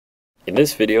In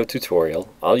this video tutorial,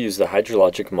 I'll use the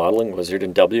Hydrologic Modeling wizard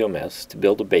in WMS to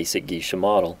build a basic GSSHA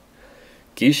model.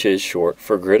 GSSHA is short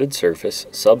for Gridded Surface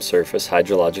Subsurface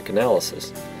Hydrologic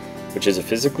Analysis, which is a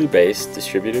physically based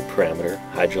distributed parameter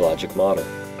hydrologic model.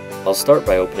 I'll start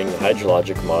by opening the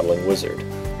Hydrologic Modeling wizard.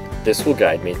 This will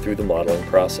guide me through the modeling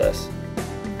process.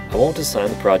 I won't assign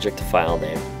the project a file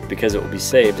name because it will be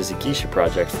saved as a GSSHA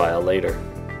project file later.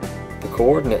 The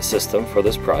coordinate system for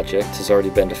this project has already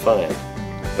been defined,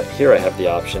 but here I have the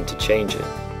option to change it.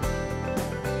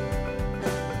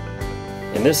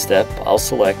 In this step, I'll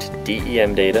select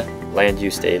DEM data, land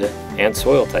use data, and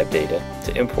soil type data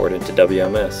to import into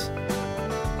WMS.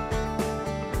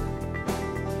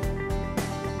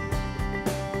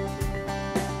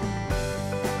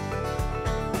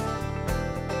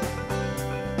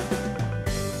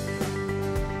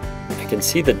 I can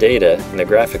see the data in the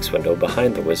graphics window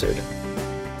behind the wizard.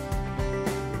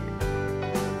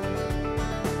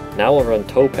 Now I'll run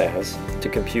Topaz to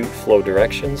compute flow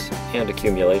directions and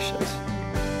accumulations.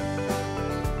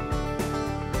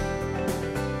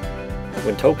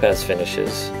 When Topaz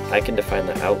finishes, I can define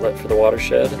the outlet for the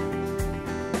watershed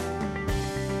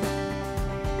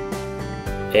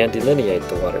and delineate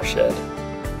the watershed.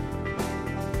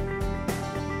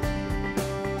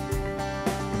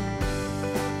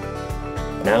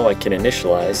 Now I can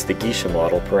initialize the GSSHA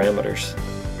model parameters.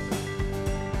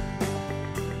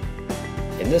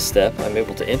 In this step, I'm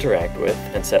able to interact with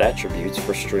and set attributes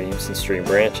for streams and stream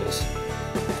branches.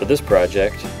 For this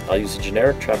project, I'll use a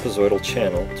generic trapezoidal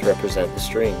channel to represent the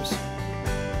streams.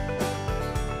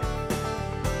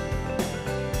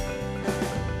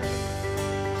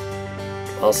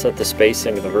 I'll set the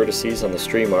spacing of the vertices on the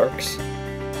stream arcs.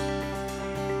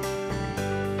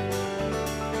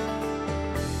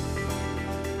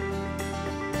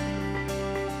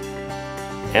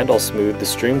 And I'll smooth the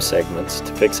stream segments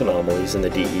to fix anomalies in the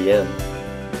DEM.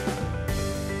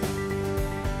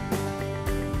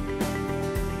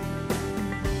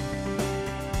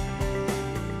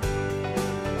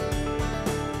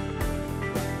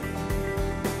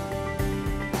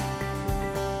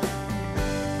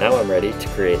 Now I'm ready to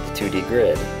create the 2D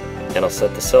grid, and I'll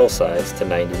set the cell size to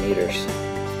 90 meters.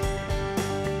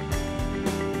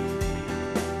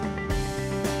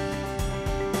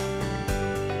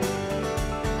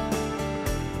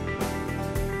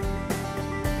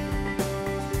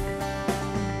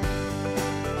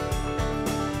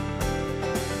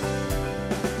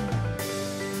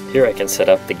 Here I can set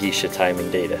up the GSSHA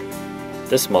timing data.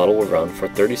 This model will run for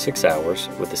 36 hours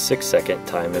with a 6-second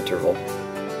time interval.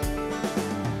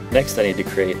 Next, I need to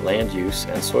create land use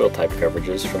and soil type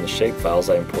coverages from the shapefiles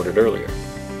I imported earlier.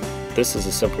 This is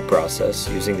a simple process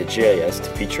using the GIS to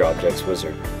feature objects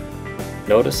wizard.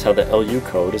 Notice how the LU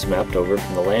code is mapped over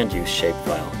from the land use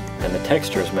shapefile, and the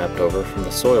texture is mapped over from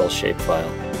the soil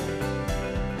shapefile.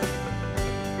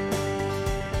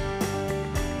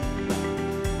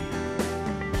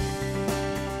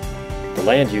 The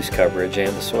land use coverage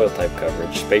and the soil type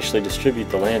coverage spatially distribute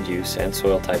the land use and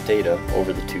soil type data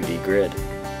over the 2D grid.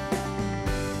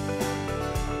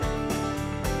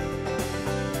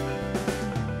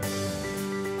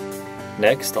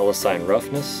 Next, I'll assign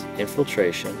roughness,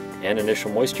 infiltration, and initial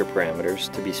moisture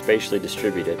parameters to be spatially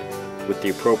distributed with the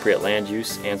appropriate land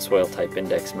use and soil type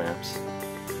index maps.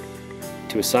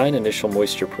 To assign initial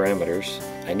moisture parameters,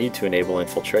 I need to enable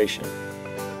infiltration.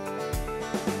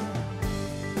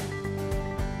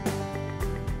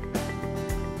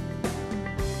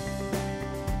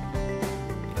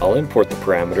 I'll import the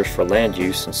parameters for land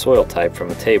use and soil type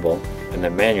from a table and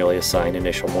then manually assign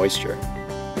initial moisture.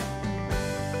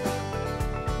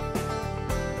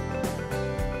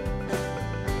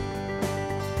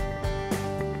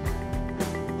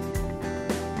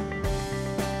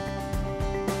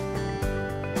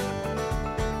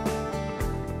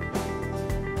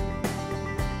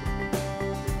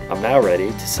 I'm now ready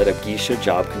to set up GSSHA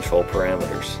job control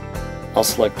parameters. I'll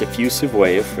select diffusive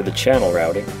wave for the channel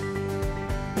routing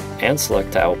and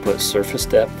select to output surface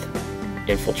depth,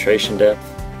 infiltration depth,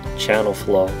 channel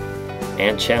flow,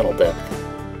 and channel depth.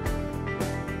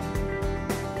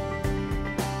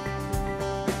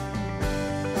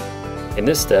 In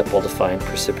this step, I'll define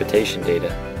precipitation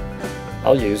data.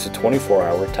 I'll use a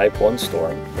 24-hour Type 1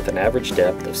 storm with an average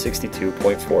depth of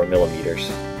 62.4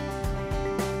 millimeters.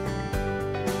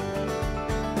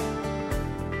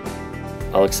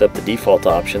 I'll accept the default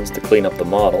options to clean up the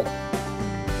model.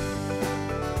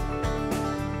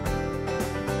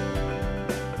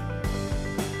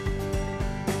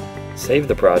 Save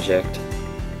the project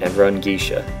and run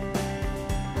GSSHA.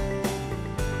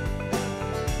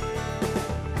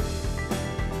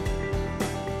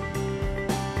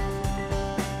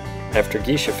 After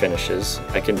GSSHA finishes,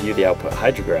 I can view the output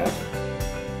hydrograph,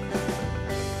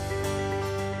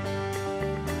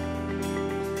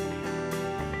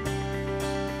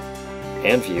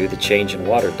 and view the change in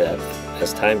water depth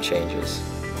as time changes.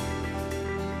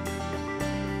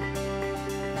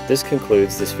 This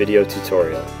concludes this video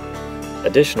tutorial.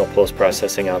 Additional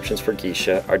post-processing options for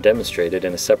GSSHA are demonstrated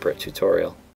in a separate tutorial.